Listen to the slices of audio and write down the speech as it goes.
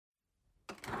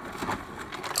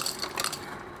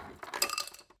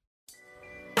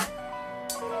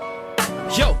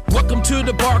Welcome to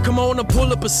the bar, come on and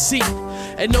pull up a seat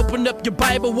and open up your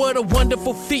Bible, what a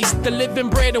wonderful feast. The living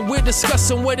bread, and we're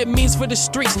discussing what it means for the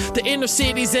streets, the inner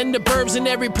cities and the burbs, and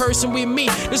every person we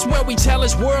meet. This is where we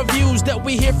challenge worldviews that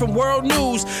we hear from world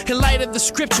news. In light of the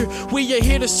scripture, we are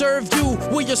here to serve you.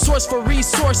 We're your source for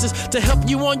resources to help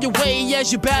you on your way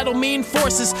as you battle mean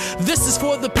forces. This is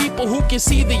for the people who can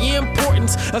see the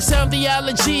importance of sound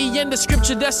theology and the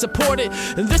scripture that support it.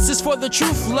 And this is for the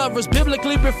truth lovers,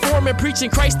 biblically reforming, preaching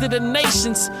Christ to the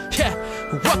nations. Yeah,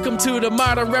 welcome to the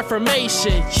modern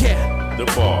Reformation. Yeah, the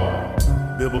bar,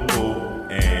 biblical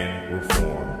and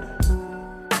reformed.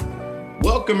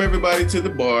 Welcome everybody to the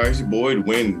bar. It's your boy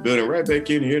Dwayne, building right back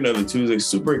in here another Tuesday.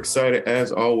 Super excited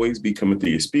as always. Be coming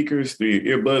through your speakers, through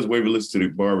your earbuds, wherever you listen to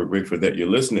the bar. We're grateful that you're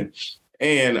listening.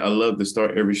 And I love to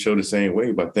start every show the same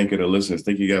way by thanking the listeners.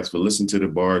 Thank you guys for listening to the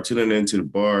bar, tuning into the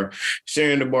bar,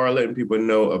 sharing the bar, letting people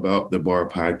know about the bar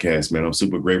podcast, man. I'm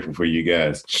super grateful for you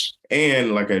guys.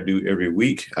 And like I do every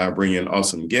week, I bring in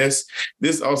awesome guests.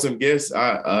 This awesome guest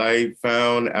I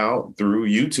found out through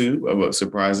YouTube,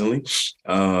 surprisingly.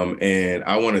 And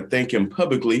I want to thank him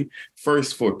publicly,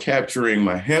 first for capturing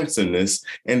my handsomeness.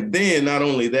 And then not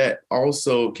only that,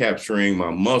 also capturing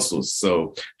my muscles.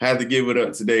 So I had to give it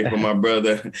up today for my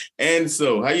brother.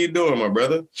 Anso, how you doing, my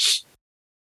brother?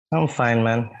 I'm fine,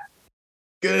 man.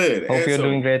 Good. Hope you're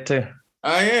doing great too.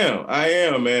 I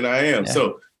am, man. Yeah.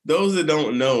 So those that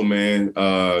don't know, man,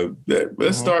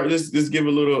 let's start. Just give a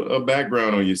little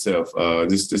background on yourself.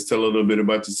 Just tell a little bit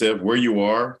about yourself, where you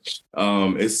are.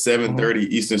 It's 7:30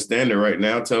 Eastern Standard right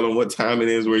now. Tell them what time it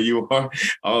is, where you are,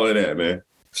 all of that, man.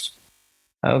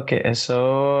 Okay,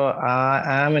 so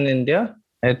I am in India.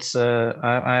 It's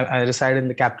I reside in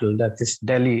the capital, that is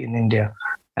Delhi in India,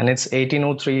 and it's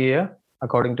 1803 here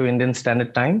according to Indian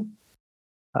Standard Time.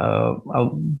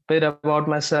 A bit about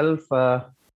myself.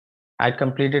 I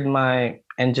completed my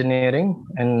engineering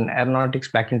in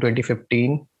aeronautics back in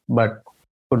 2015, but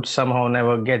could somehow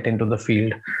never get into the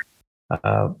field.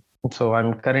 So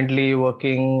I'm currently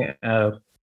working at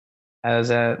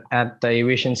the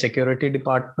Aviation Security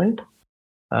Department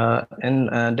in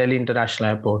Delhi International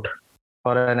Airport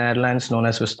for an airlines known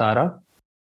as Vistara.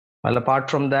 Well, apart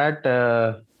from that,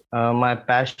 my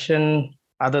passion,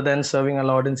 other than serving our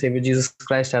Lord and Savior Jesus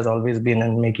Christ, has always been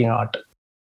in making art.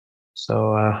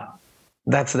 So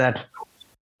that's that.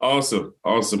 Awesome.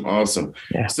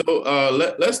 Yeah. So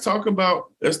let's talk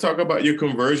about your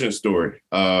conversion story.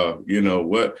 What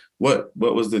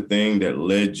was the thing that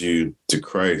led you to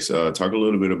Christ? Talk a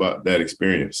little bit about that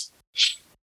experience.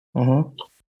 Mm-hmm.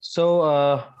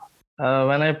 So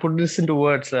when I put this into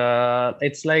words,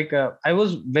 it's like I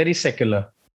was very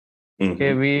secular. Mm-hmm.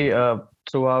 Okay, we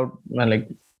throughout like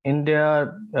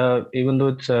India, even though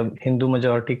it's a Hindu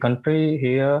majority country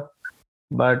here,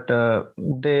 but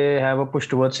they have a push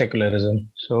towards secularism.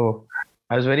 So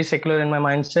I was very secular in my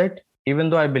mindset, even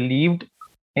though I believed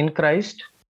in Christ,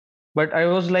 but I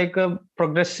was like a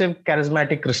progressive,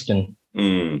 charismatic Christian.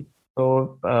 Mm.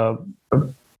 So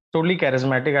totally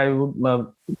charismatic.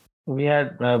 We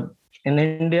had in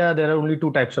India, there are only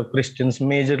two types of Christians,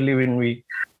 majorly when we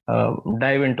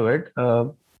dive into it.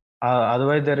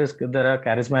 Otherwise, there are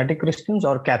charismatic Christians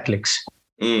or Catholics,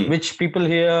 which people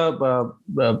here,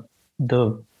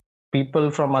 the people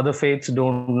from other faiths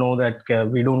don't know that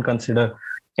we don't consider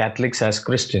Catholics as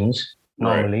Christians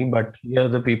normally, right. But here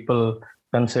the people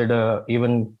consider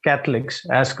even Catholics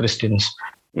as Christians.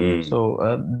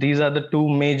 So these are the two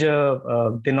major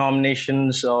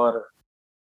denominations or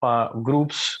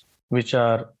groups which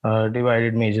are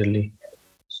divided majorly.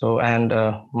 So, and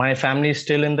my family is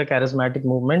still in the charismatic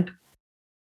movement,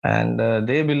 and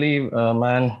they believe,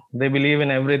 they believe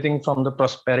in everything from the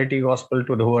prosperity gospel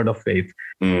to the word of faith.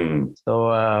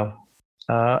 So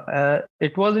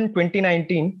it was in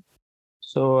 2019.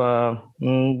 So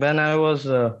when I was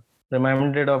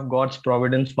reminded of God's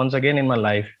providence once again in my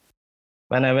life,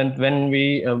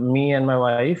 me and my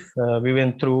wife, we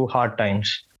went through hard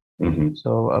times. Mm-hmm.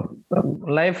 So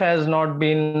life has not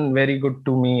been very good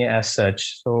to me as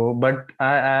such. So, but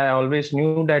I always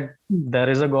knew that there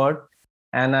is a God,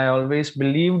 and I always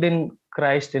believed in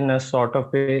Christ in a sort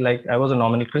of way, like I was a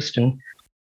nominal Christian.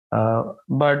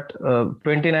 But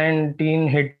 2019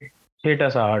 hit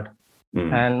us hard.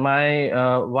 Mm-hmm. And my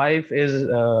wife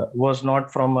was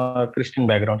not from a Christian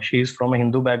background. She's from a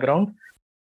Hindu background.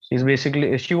 She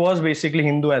was basically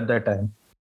Hindu at that time.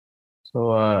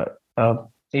 So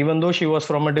even though she was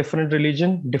from a different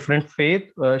religion, different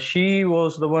faith, she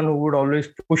was the one who would always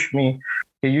push me.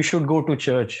 You should go to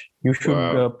church. You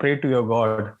should pray to your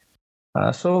God.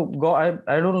 So God,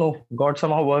 I don't know. God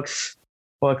somehow works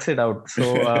it out. So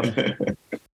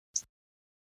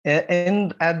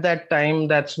and at that time,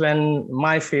 that's when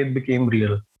my faith became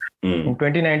real. In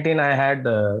 2019, I had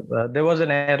there was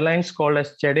an airlines called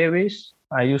as Chede Airways.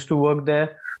 I used to work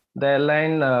there. The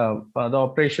airline, the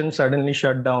operation suddenly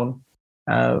shut down.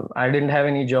 I didn't have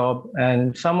any job,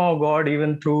 and somehow God,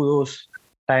 even through those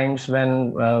times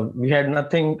when we had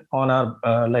nothing on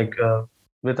our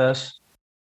with us,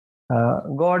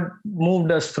 God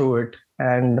moved us through it.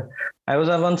 And I was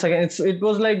once again, it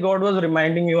was like God was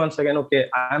reminding me once again, okay,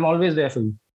 I'm always there for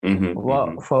you.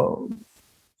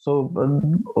 So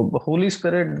Holy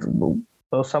Spirit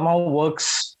somehow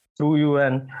works through you,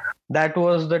 and that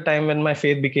was the time when my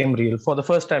faith became real for the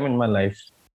first time in my life.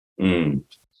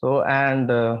 So and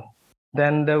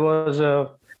then there was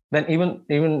then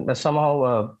even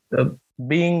somehow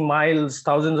being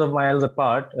thousands of miles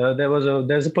apart,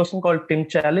 there's a person called Tim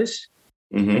Chalice.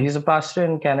 He's a pastor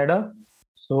in Canada.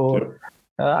 So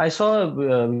I saw a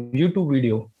YouTube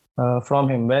video from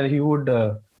him where he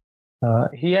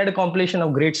had a compilation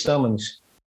of great sermons.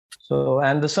 So,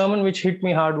 and the sermon which hit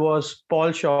me hard was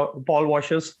Paul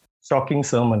Washer's shocking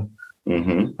sermon.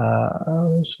 And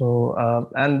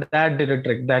that did a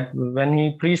trick. That when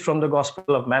he preached from the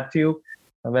Gospel of Matthew,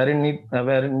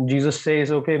 wherein Jesus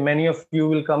says, "Okay, many of you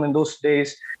will come in those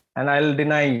days, and I'll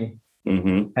deny you."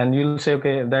 And you'll say,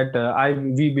 okay, that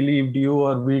we believed you,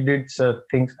 or we did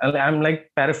things. And I'm like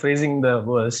paraphrasing the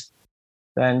verse.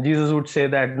 And Jesus would say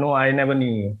that, no, I never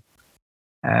knew you.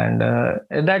 And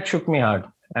that shook me hard.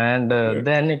 And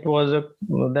then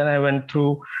then I went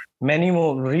through many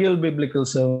more real biblical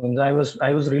sermons. I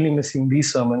was really missing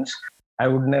these sermons. I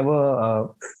would never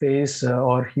face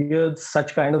or hear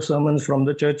such kind of sermons from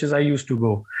the churches I used to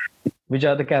go, which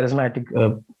are the charismatic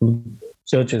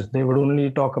churches. They would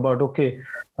only talk about, okay,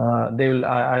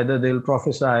 they'll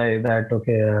prophesy that,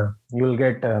 okay, you'll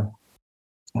get,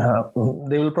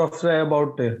 they will prophesy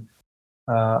about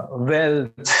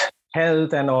wealth,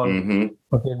 health and all.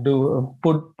 Okay, do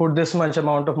put this much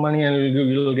amount of money and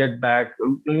you'll get back.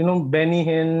 Benny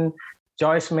Hinn,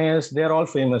 Joyce Mayers, they're all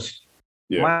famous.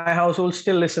 Yeah. My household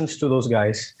still listens to those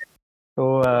guys.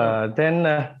 So then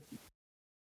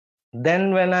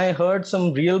when I heard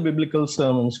some real biblical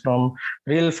sermons from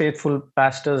real faithful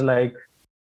pastors like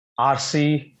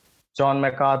R.C., John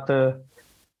MacArthur,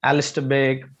 Alistair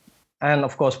Begg, and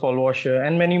of course Paul Washer,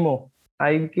 and many more,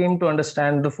 I came to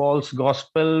understand the false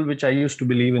gospel which I used to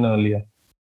believe in earlier.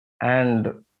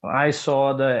 And I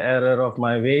saw the error of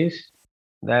my ways,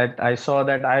 that I saw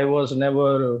that I was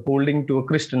never holding to a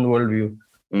Christian worldview,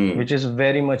 which is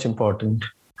very much important.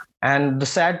 And the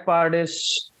sad part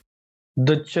is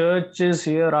the churches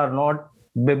here are not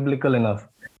biblical enough.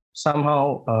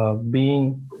 Somehow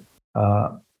being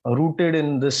rooted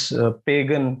in this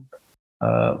pagan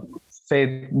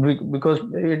faith, because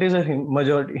it is a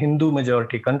Hindu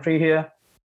majority country here.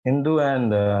 Hindu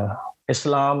and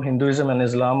Hinduism and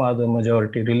Islam are the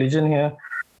majority religion here.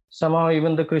 Somehow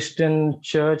even the Christian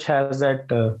church has that,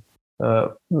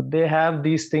 they have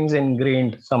these things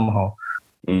ingrained somehow.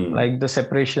 Like the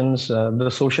separations, the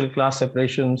social class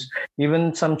separations.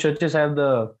 Even some churches have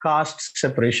the caste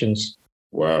separations.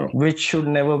 Wow. Which should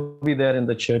never be there in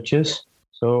the churches.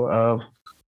 So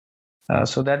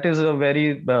that is a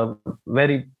very,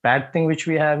 very bad thing which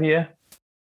we have here.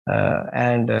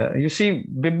 And you see,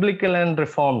 biblical and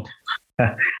reformed,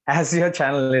 as your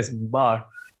channel is, Bar,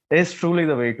 is truly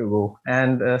the way to go.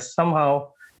 And somehow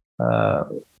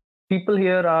people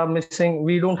here are missing.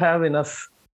 We don't have enough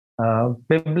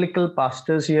biblical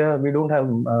pastors here. We don't have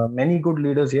many good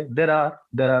leaders here. There are,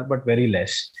 but very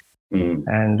less.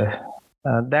 And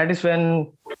that is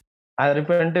when I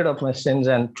repented of my sins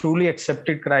and truly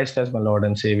accepted Christ as my Lord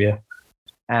and Savior.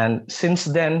 And since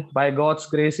then, by God's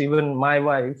grace, even my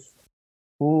wife,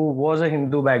 who was a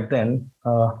Hindu back then,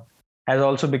 has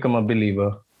also become a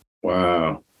believer.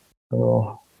 Wow.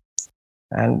 So,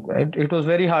 and it was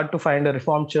very hard to find a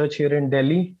Reformed church here in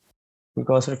Delhi,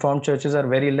 because Reformed churches are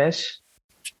very less.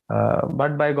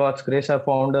 But by God's grace, I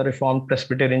found a Reformed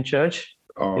Presbyterian church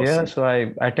here. So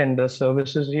I attend the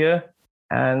services here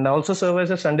and also serve as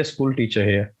a Sunday school teacher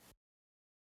here.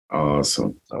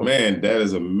 Awesome. Man, that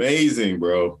is amazing,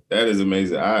 bro. That is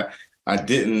amazing. I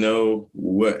didn't know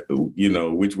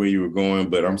which way you were going,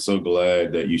 but I'm so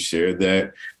glad that you shared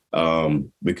that.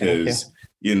 Because,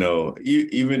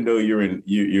 even though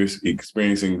you're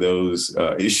experiencing those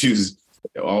issues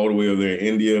all the way over there in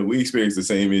India. We experience the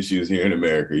same issues here in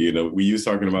America. You know, we used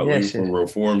talking about looking for a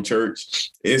Reformed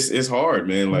church. It's hard,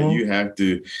 man. Like you have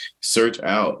to search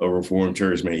out a Reformed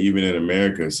church, man, even in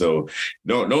America. So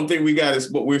don't think we got it,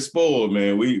 but we're spoiled,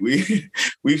 man.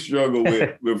 We struggle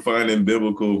with finding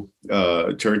biblical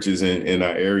churches in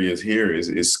our areas here.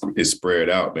 Is spread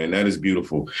out, man. That is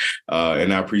beautiful,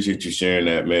 and I appreciate you sharing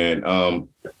that, man.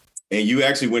 And you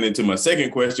actually went into my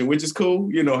second question, which is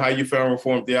cool. You know, how you found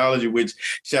Reformed theology, which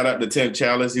shout out to Tim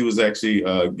Challis. He was actually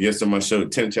a guest on my show.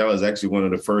 Tim Challis is actually one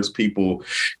of the first people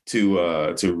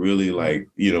to really like,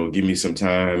 you know, give me some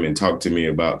time and talk to me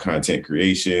about content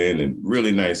creation, and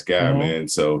really nice guy, man.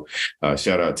 So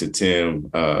shout out to Tim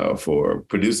for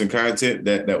producing content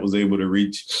that was able to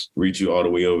reach you all the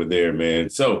way over there, man.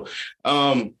 So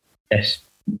yes.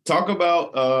 Talk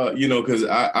about, you know, because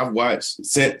I've watched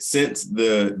since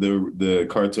the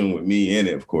cartoon with me in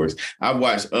it, of course, I've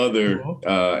watched other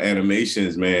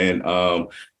animations, man.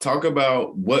 Talk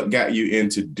about what got you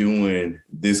into doing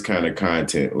this kind of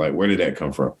content. Like, where did that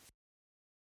come from?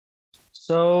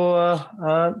 So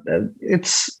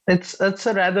it's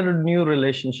a rather new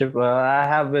relationship I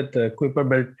have with Kuiper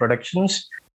Belt Productions,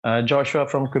 Joshua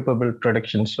from Kuiper Belt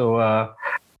Productions. So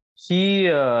he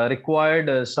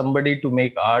required somebody to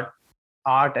make art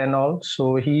and all.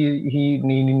 So he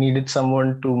needed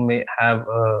someone to have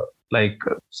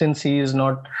since he is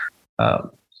not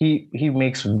he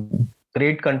makes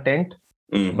great content,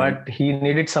 but he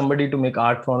needed somebody to make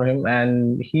art for him,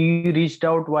 and he reached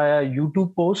out via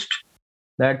YouTube post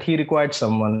that he required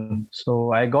someone.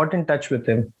 So I got in touch with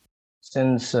him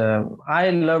since I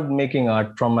loved making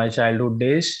art from my childhood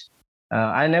days.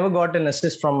 I never got an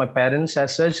assist from my parents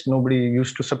as such. Nobody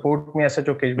used to support me as such.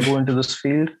 Okay, go into this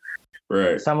field.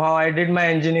 Right. Somehow I did my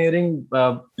engineering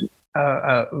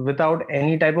without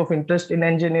any type of interest in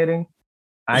engineering.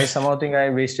 I somehow think I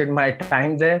wasted my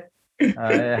time there.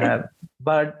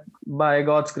 But by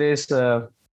God's grace,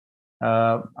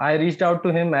 I reached out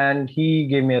to him and he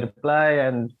gave me a reply,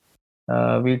 and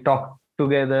we talked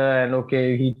together, and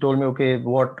he told me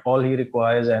what all he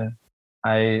requires, and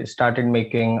I started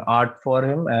making art for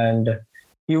him, and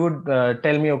he would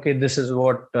tell me, this is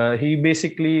what he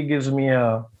basically gives me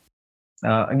a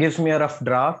rough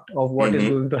draft of what is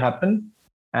going to happen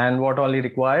and what all he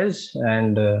requires.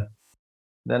 And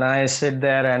then I sit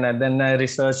there and then I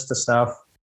research the stuff.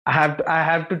 I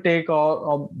have to take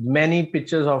many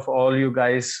pictures of all you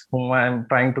guys whom I'm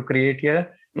trying to create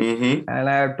here. And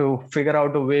I have to figure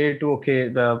out a way to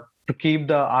keep the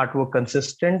artwork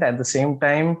consistent at the same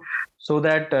time, so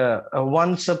that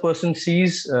once a person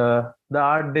sees the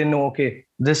art, they know,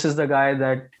 this is the guy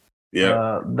that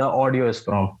the audio is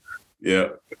from. Yeah,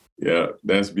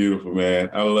 that's beautiful,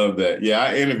 man. I love that. Yeah,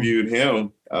 I interviewed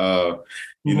him,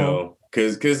 you know,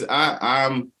 because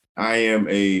I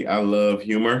love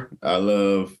humor. I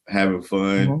love having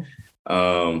fun.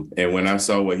 And when I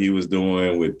saw what he was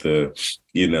doing with the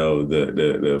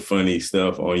funny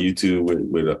stuff on YouTube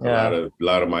with a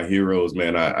lot of my heroes,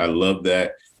 man, I love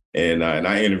that. And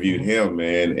I interviewed him,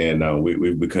 man, and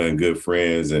we've become good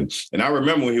friends. And I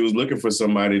remember when he was looking for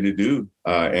somebody to do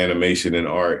animation and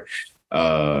art,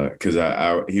 because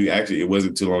it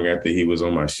wasn't too long after he was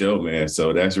on my show, man.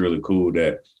 So that's really cool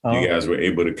that you guys were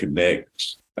able to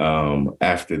connect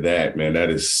after that, man. That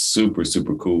is super,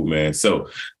 super cool, man. So,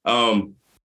 all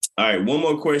right, one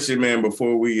more question, man,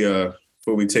 before we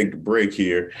take the break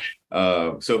here.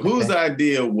 So whose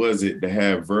idea was it to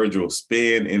have Virgil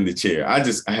spin in the chair? I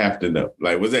have to know.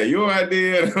 Like, was that your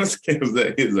idea? Was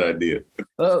that his idea?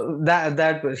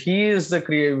 He is the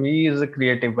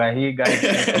creative guy. He guides me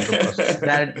through the process.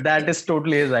 That is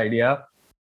totally his idea.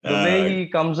 The way he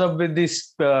comes up with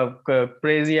this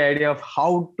crazy idea of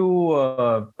how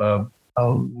to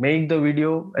make the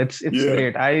video, it's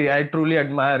great. I truly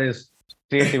admire his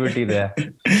creativity there.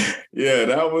 Yeah,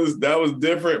 that was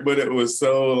different, but it was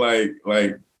so like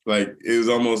it was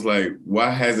almost like, why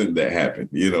hasn't that happened?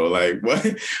 You know, like why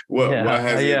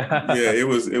hasn't? Yeah, it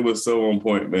was so on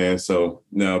point, man. So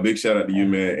no, big shout out to you,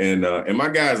 man. And my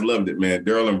guys loved it, man.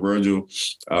 Daryl and Virgil,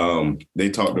 they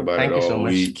talked about it all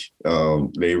week.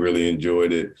 They really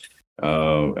enjoyed it.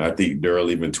 I think Daryl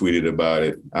even tweeted about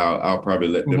it. I'll probably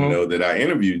let them know that I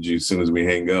interviewed you as soon as we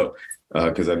hang up,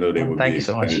 because I know they would be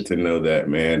excited to know that,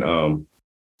 man.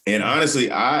 And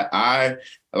honestly, I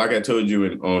like I told you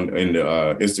in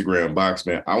the Instagram box,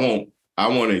 man, I want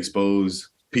to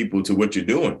expose people to what you're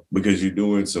doing, because you're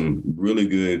doing some really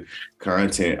good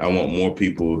content. I want more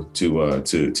people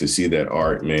to see that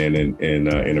art, man,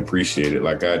 and appreciate it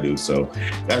like I do. So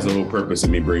that's the whole purpose of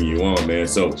me bringing you on, man.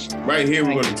 So right here,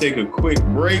 we're going to take a quick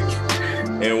break,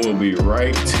 and we'll be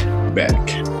right back.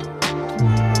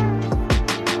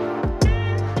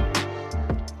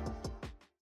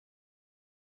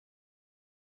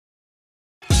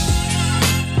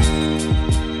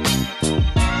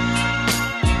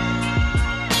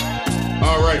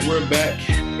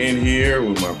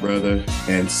 my brother.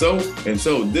 And so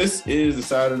this is the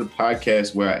side of the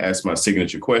podcast where I ask my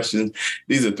signature questions.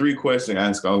 These are 3 questions I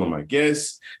ask all of my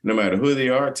guests, no matter who they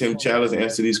are. Tim Chalice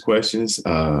answer these questions.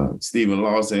 Stephen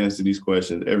Lawson answer these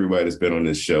questions. Everybody that's been on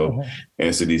this show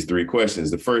answer these 3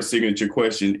 questions. The first signature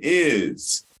question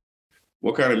is,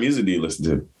 what kind of music do you listen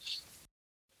to?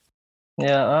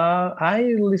 Yeah,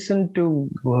 I listen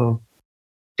to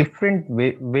different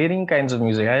varying kinds of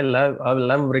music. I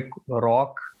love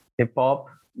rock, hip hop,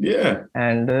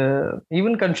 and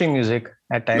even country music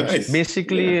at times. Nice.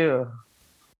 Basically,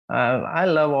 I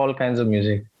love all kinds of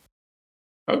music.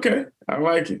 Okay, I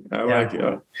like it. I like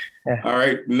it. Yeah. All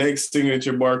right, next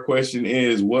signature bar question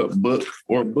is, what book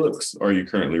or books are you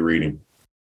currently reading?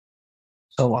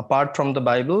 So apart from the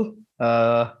Bible,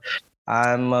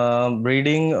 I'm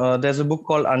reading, there's a book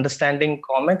called Understanding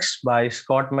Comics by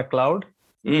Scott McCloud.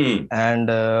 And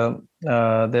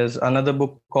there's another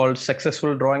book called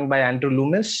Successful Drawing by Andrew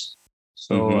Loomis.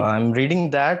 So I'm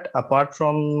reading that. Apart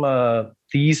from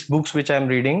these books which I'm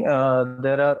reading,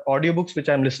 there are audiobooks which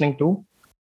I'm listening to.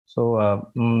 So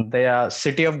they are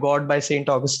City of God by St.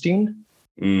 Augustine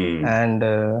and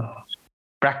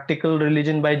Practical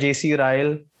Religion by J.C.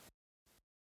 Ryle.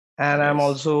 And I'm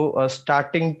also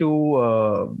starting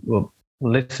to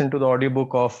listen to the audiobook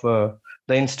of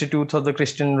The Institutes of the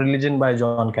Christian Religion by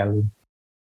John Calvin.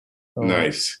 So,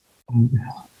 Nice.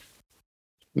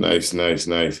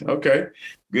 Okay,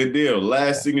 good deal.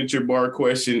 Last signature bar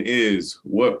question is,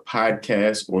 what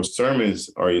podcasts or sermons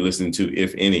are you listening to,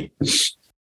 if any?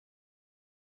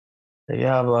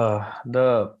 Yeah,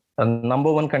 the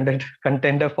number one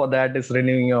contender for that is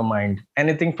Renewing Your Mind.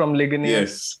 Anything from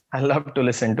Ligonius, I love to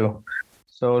listen to.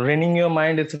 So Renewing Your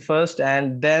Mind is the first,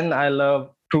 and then I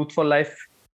love Truth for Life.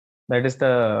 That is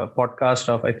the podcast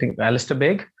of, I think, Alistair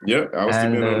Begg. Yeah, I was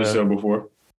thinking on the show before.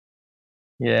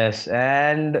 Yes,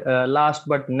 and last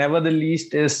but never the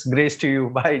least is Grace to You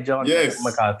by John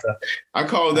MacArthur. I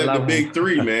call that the big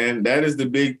 3, man. That is the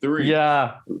big 3.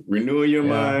 Yeah. Renewing Your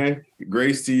Mind,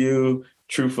 Grace to You,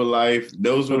 Truth for Life.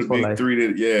 Those were the big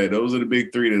 3 those are the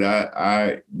big 3 that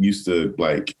I used to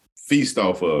like feast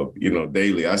off of,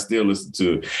 daily. I still listen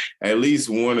to at least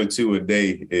 1 or 2 a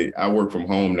day. I work from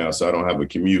home now, so I don't have a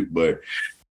commute, but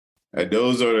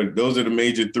those are the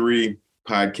major 3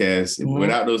 podcasts.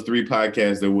 Without those 3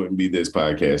 podcasts, there wouldn't be this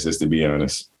podcast, just to be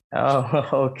honest. Oh,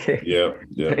 okay. Yep.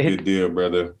 Good deal,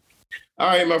 brother. All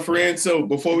right, my friend. So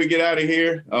before we get out of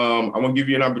here, I'm going to give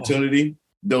you an opportunity.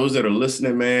 Those that are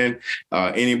listening, man,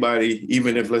 anybody,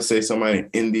 even if, let's say, somebody in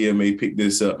India may pick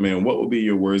this up, man, what would be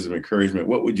your words of encouragement?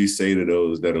 What would you say to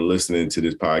those that are listening to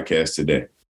this podcast today?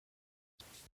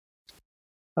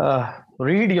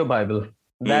 Read your Bible.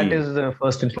 That is the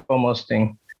first and foremost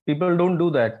thing. People don't do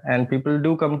that. And people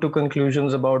do come to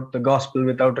conclusions about the gospel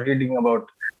without reading about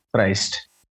Christ.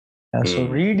 So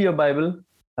read your Bible,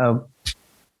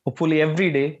 hopefully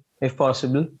every day, if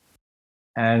possible.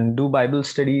 And do Bible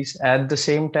studies. At the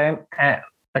same time,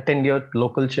 attend your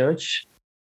local church.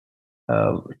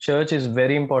 Church is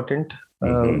very important.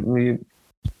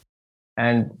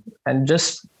 And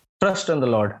just trust on the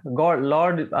Lord.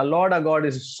 Our God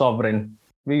is sovereign.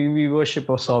 We worship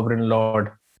a sovereign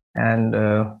Lord, and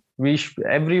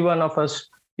every one of us,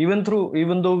 even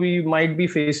though we might be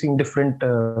facing different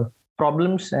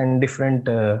problems and different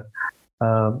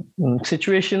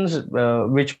situations,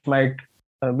 which might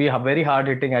be very hard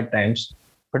hitting at times,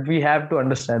 but we have to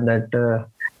understand that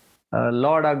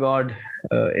Lord our God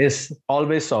is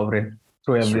always sovereign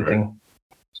through everything.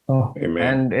 So,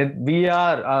 and we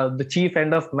are the chief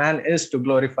end of man is to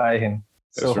glorify Him.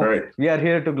 So we are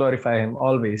here to glorify Him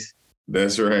always.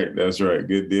 That's right.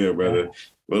 Good deal, brother.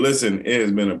 Well, listen, it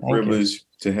has been a privilege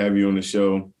to have you on the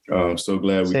show. I'm so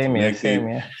glad we connected. Same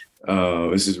here.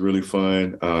 This is really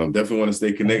fun. Definitely want to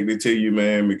stay connected to you,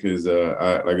 man, because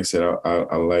like I said,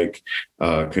 I like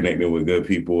connecting with good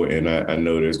people, and I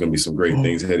know there's going to be some great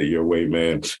things headed your way,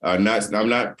 man. I'm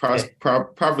not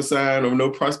prophesying of no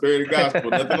prosperity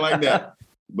gospel, nothing like that.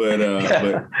 But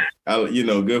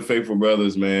good faithful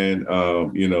brothers, man.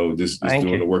 Just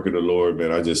doing the work of the Lord,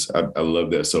 man. I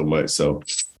love that so much. So.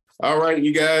 All right,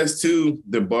 you guys, to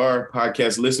the Bar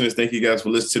Podcast listeners, thank you guys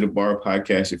for listening to the Bar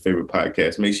Podcast, your favorite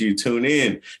podcast. Make sure you tune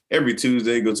in every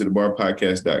Tuesday. Go to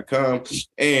thebarpodcast.com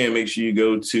and make sure you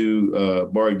go to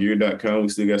bargear.com. We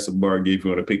still got some bar gear if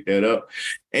you want to pick that up.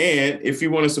 And if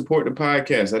you want to support the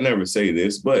podcast, I never say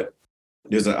this, but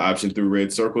There's an option through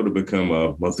Red Circle to become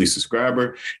a monthly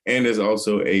subscriber. And there's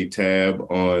also a tab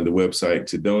on the website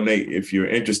to donate if you're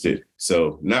interested.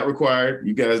 So not required.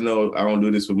 You guys know I don't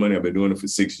do this for money. I've been doing it for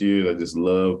 6 years. I just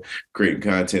love creating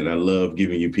content. And I love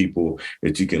giving you people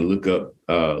that you can look up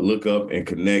and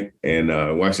connect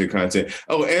and watch their content.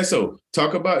 Oh, and so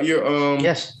talk about your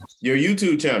your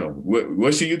YouTube channel.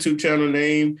 What's your YouTube channel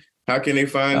name? How can they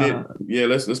find it? Yeah,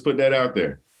 let's put that out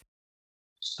there.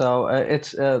 So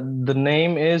it's the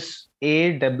name is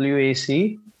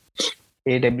AWAC.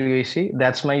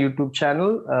 That's my YouTube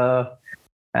channel,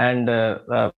 and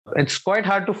it's quite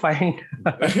hard to find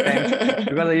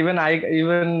because even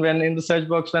when in the search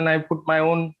box when I put my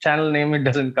own channel name, it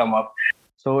doesn't come up.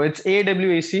 So it's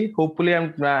AWAC. Hopefully,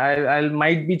 I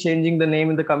might be changing the name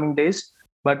in the coming days,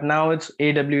 but now it's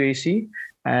AWAC,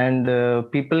 and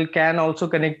people can also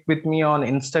connect with me on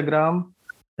Instagram.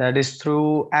 That is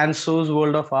through Anso's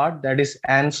World of Art. That is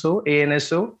Anso,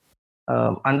 ANSO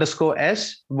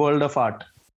 _S World of Art.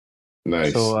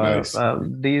 Nice. So nice.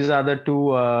 These are the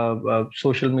two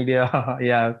social media,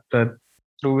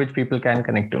 through which people can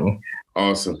connect to me.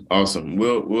 Awesome.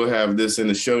 We'll have this in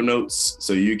the show notes,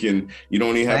 so you don't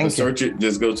even have to search it.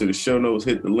 Just go to the show notes,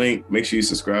 hit the link. Make sure you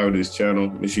subscribe to this channel.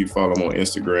 Make sure you follow him on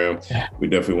Instagram. We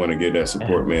definitely want to get that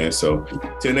support, man. So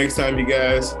till next time, you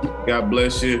guys, God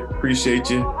bless you. Appreciate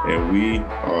you. And we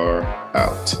are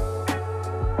out.